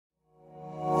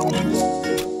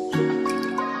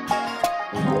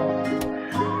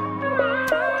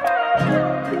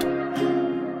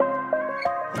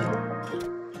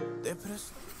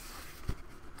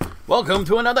Welcome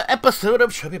to another episode of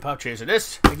ChubbyPopChaser.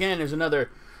 This, again, is another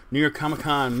New York Comic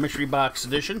Con mystery box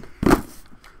edition.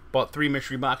 Bought 3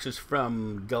 mystery boxes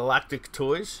from Galactic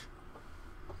Toys.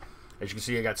 As you can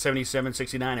see, I got 77,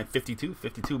 69, and 52.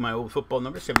 52, my old football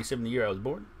number. 77, the year I was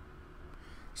born.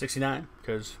 69,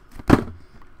 because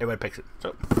everybody picks it.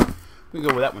 So, we can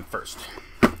go with that one first.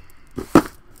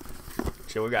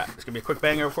 See what we got. It's going to be a quick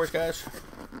banger, of course, guys.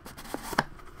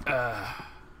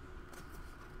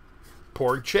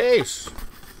 Porg Chase.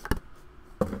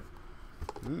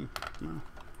 No,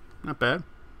 not bad.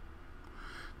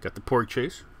 Got the Porg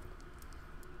Chase.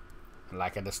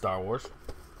 Like at the Star Wars.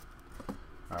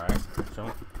 Alright,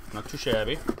 so not too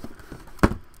shabby.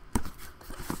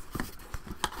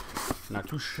 Not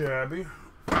too shabby.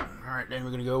 Alright, then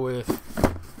we're going to go with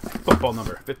football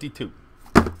number 52.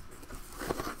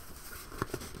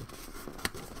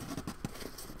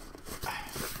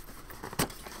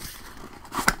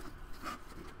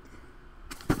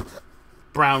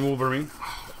 Brown Wolverine.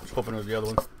 I was hoping it was the other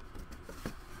one. If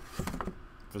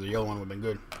it was the yellow one, would have been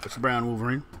good. It's the brown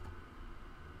Wolverine.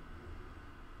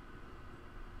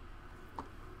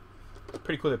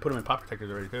 Pretty cool they put them in pop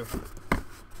protectors already, too.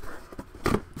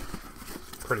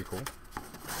 Pretty cool.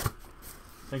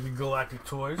 Thank you, Galactic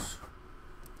Toys.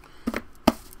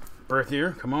 Birth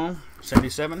year, come on.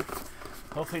 77.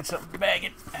 Hopefully it's something to bag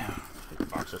it.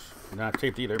 Boxes. Not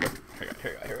taped either, but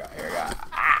here we go.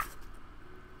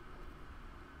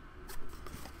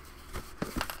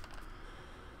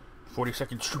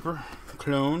 42nd Trooper,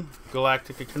 Clone,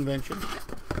 Galactic Convention.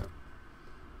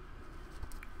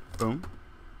 Boom.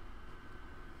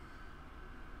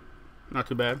 Not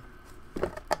too bad.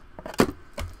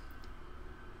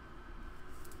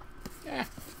 Yeah.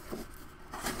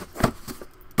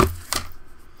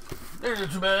 They're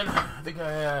not too bad. I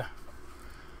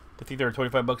think they were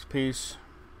 25 bucks a piece.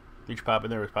 Each pop in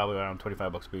there was probably around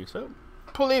 25 bucks a piece. So,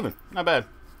 pull even. Not bad.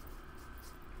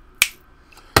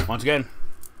 Once again,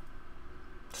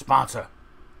 sponsor.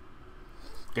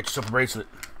 Get yourself a bracelet.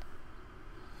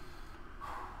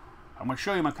 I'm going to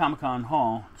show you my Comic-Con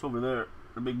haul. It's over there.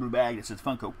 The big blue bag that says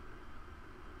Funko.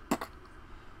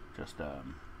 Just, got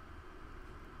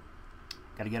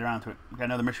to get around to it. Got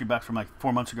another mystery box from like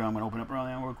 4 months ago. I'm going to open up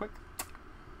real quick.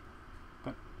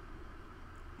 But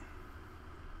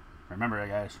remember that,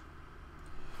 guys.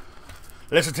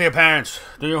 Listen to your parents.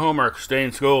 Do your homework. Stay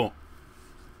in school.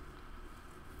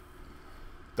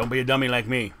 Don't be a dummy like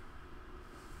me.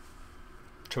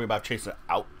 ChubbyPopChaser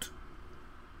out.